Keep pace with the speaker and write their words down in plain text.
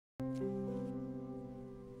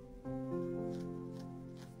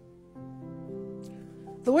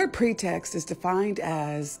The word pretext is defined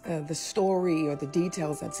as the story or the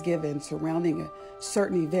details that's given surrounding a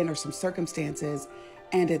certain event or some circumstances,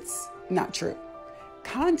 and it's not true.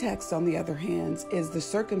 Context, on the other hand, is the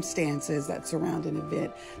circumstances that surround an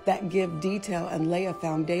event that give detail and lay a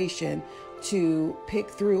foundation to pick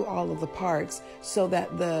through all of the parts so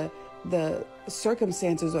that the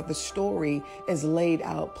circumstances of the story is laid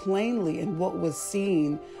out plainly, and what was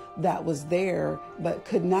seen that was there but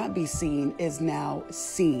could not be seen is now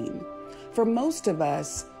seen. For most of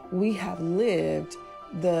us, we have lived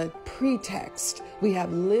the pretext. We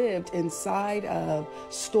have lived inside of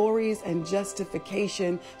stories and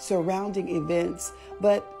justification surrounding events,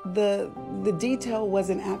 but the detail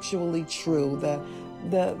wasn't actually true.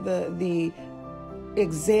 The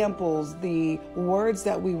examples, the words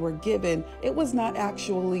that we were given, it was not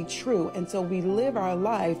actually true. And so we live our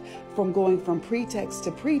life from going from pretext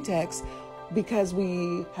to pretext because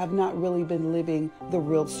we have not really been living the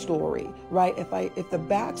real story, right? If the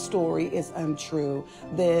backstory is untrue,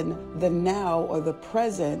 then the now or the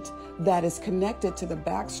present that is connected to the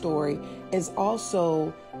backstory is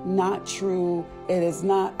also not true. It is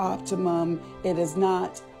not optimum. It is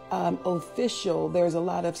not official. There's a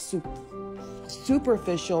lot of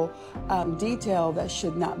superficial detail that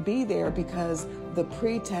should not be there because the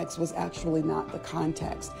pretext was actually not the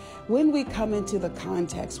context. When we come into the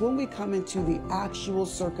context, when we come into the actual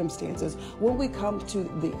circumstances, when we come to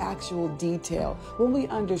the actual detail, when we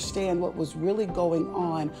understand what was really going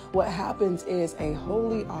on, what happens is a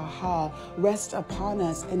holy aha rests upon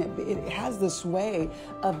us, and it has this way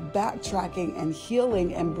of backtracking and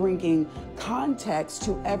healing and bringing context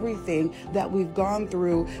to everything that we've gone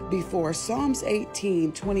through before. Psalms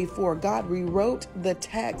 18:24, God rewrote the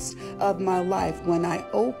text of my life when I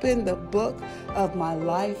opened the book of my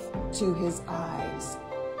life to his eyes.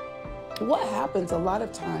 What happens a lot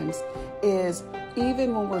of times is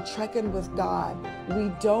even when we're trekking with God,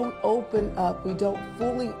 we don't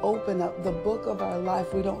fully open up the book of our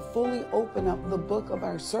life. We don't fully open up the book of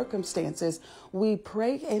our circumstances. We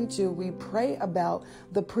pray about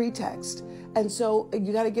the pretext. And so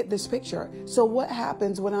you got to get this picture. So what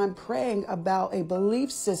happens when I'm praying about a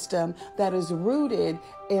belief system that is rooted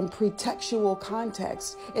in pretextual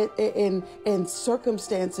context, in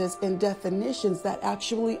circumstances, in definitions that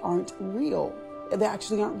actually aren't real? They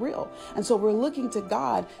actually aren't real. And so we're looking to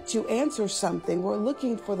God to answer something. We're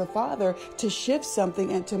looking for the Father to shift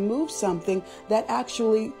something and to move something that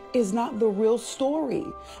actually is not the real story.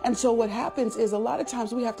 And so what happens is a lot of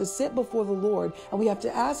times we have to sit before the Lord and we have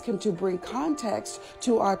to ask him to bring context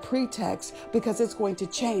to our pretext, because it's going to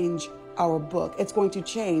change our book. It's going to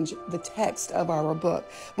change the text of our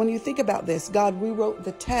book. When you think about this, God rewrote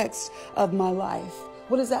the text of my life.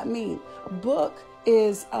 What does that mean? A book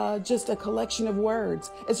is just a collection of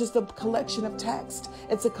words. It's just a collection of text.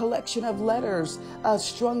 It's a collection of letters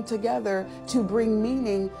strung together to bring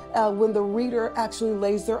meaning when the reader actually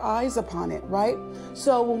lays their eyes upon it, right?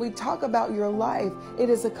 So when we talk about your life, it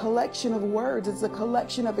is a collection of words. It's a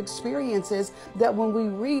collection of experiences that when we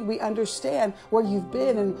read, we understand where you've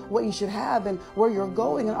been and what you should have and where you're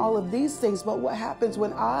going and all of these things. But what happens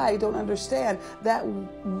when I don't understand that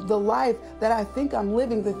the life that I think I'm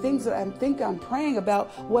living, the things that I think I'm praying about,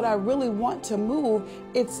 what I really want to move,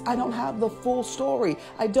 I don't have the full story.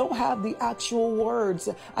 I don't have the actual words.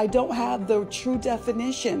 I don't have the true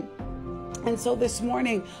definition. And so this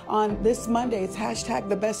morning, on this Monday, it's hashtag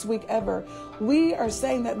the best week ever. We are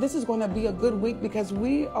saying that this is going to be a good week because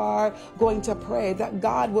we are going to pray that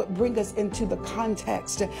God would bring us into the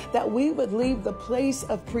context, that we would leave the place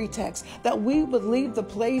of pretext, that we would leave the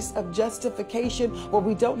place of justification where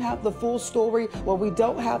we don't have the full story, where we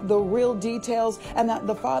don't have the real details, and that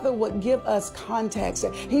the Father would give us context.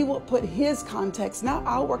 He will put his context, not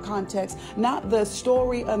our context, not the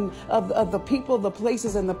story of the people, the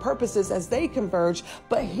places, and the purposes as they converge,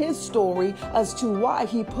 but his story as to why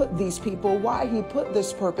he put these people, why he put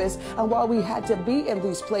this purpose, and why we had to be in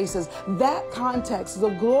these places. That context,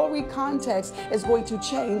 the glory context, is going to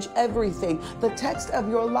change everything. The text of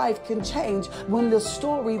your life can change when the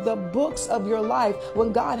story, the books of your life,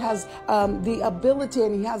 when God has the ability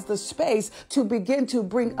and he has the space to begin to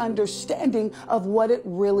bring understanding of what it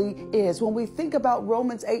really is. When we think about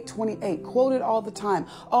Romans 8:28, quoted all the time,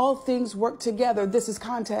 all things work together. This is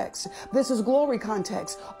context. This is glory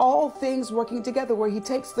context. All things working together, where he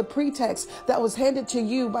takes the pretext that was handed to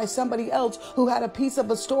you by somebody else who had a piece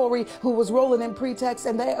of a story, who was rolling in pretext,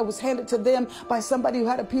 and it was handed to them by somebody who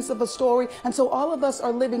had a piece of a story. And so all of us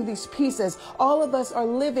are living these pieces. All of us are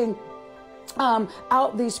living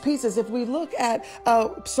out these pieces. If we look at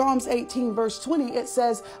Psalms 18 verse 20, it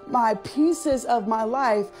says, my pieces of my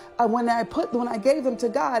life, when I gave them to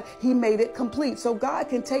God, he made it complete. So God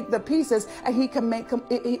can take the pieces and he can make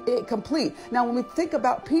it complete. Now, when we think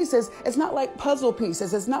about pieces, it's not like puzzle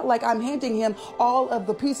pieces. It's not like I'm handing him all of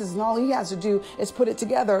the pieces and all he has to do is put it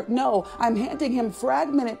together. No, I'm handing him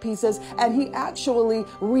fragmented pieces and he actually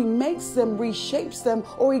remakes them, reshapes them,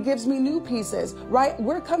 or he gives me new pieces, right?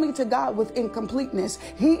 We're coming to God with incompleteness.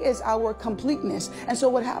 He is our completeness. And so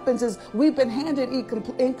what happens is we've been handed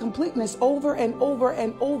incompleteness over and over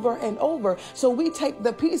and over and over. So we take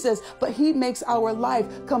the pieces, but he makes our life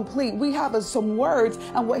complete. We have some words,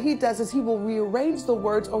 and what he does is he will rearrange the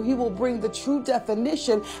words, or he will bring the true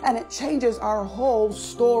definition, and it changes our whole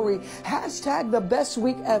story. Hashtag the best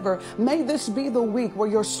week ever. May this be the week where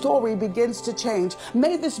your story begins to change.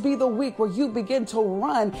 May this be the week where you begin to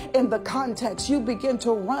run in the context. You begin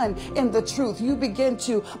to run in the truth. You begin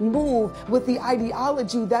to move with the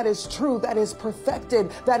ideology that is true, that is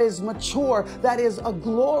perfected, that is mature, that is a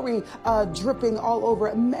glory dripping all over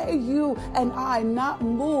it. May you and I not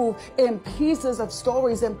move in pieces of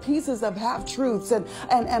stories and pieces of half-truths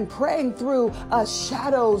and praying through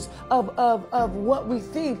shadows of what we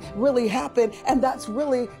think really happened, and that's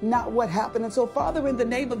really not what happened. And so, Father, in the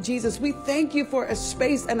name of Jesus, we thank you for a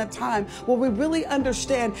space and a time where we really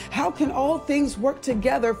understand how can all things work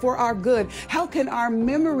together for our good. How can our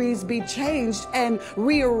memories be changed and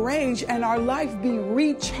rearranged and our life be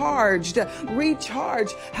recharged?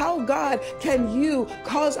 How, God, can you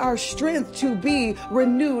cause our strength to be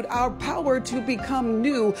renewed, our power to become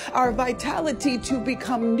new, our vitality to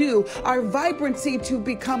become new, our vibrancy to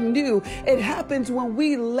become new? It happens when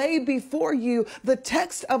we lay before you the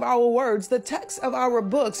text of our words, the text of our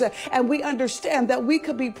books, and we understand that we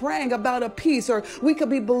could be praying about a piece, or we could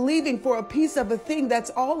be believing for a piece of a thing that's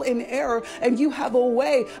all in error, and you have a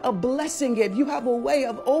way of blessing it. You have a way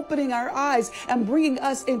of opening our eyes and bringing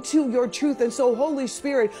us into your truth. And so, Holy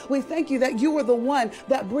Spirit, we thank you that you are the one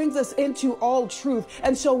that brings us into all truth.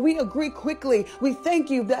 And so we agree quickly. We thank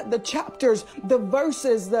you that the chapters, the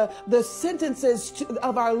verses, the sentences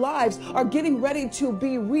of our lives are getting ready to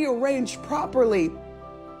be rearranged properly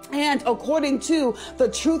and according to the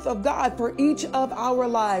truth of God for each of our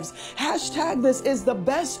lives. Hashtag this is the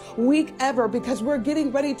best week ever, because we're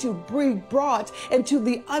getting ready to be brought into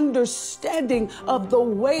the understanding of the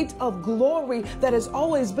weight of glory that has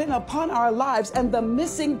always been upon our lives, and the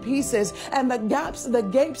missing pieces and the gaps, the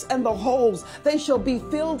gapes and the holes, they shall be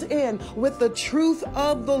filled in with the truth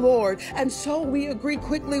of the Lord. And so we agree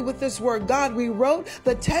quickly with this word. God, we wrote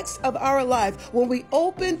the text of our life when we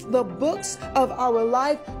opened the books of our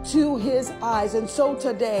life to his eyes. And so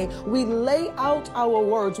today we lay out our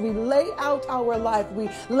words, we lay out our life, we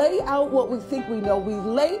lay out what we think we know, we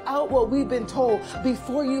lay out what we've been told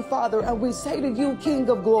before you, Father, and we say to you, King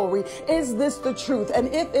of glory, is this the truth? And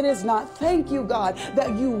if it is not, thank you, God,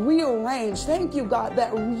 that you rearrange. Thank you, God,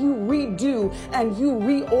 that you redo and you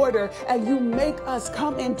reorder and you make us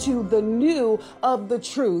come into the new of the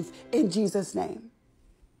truth, in Jesus' name.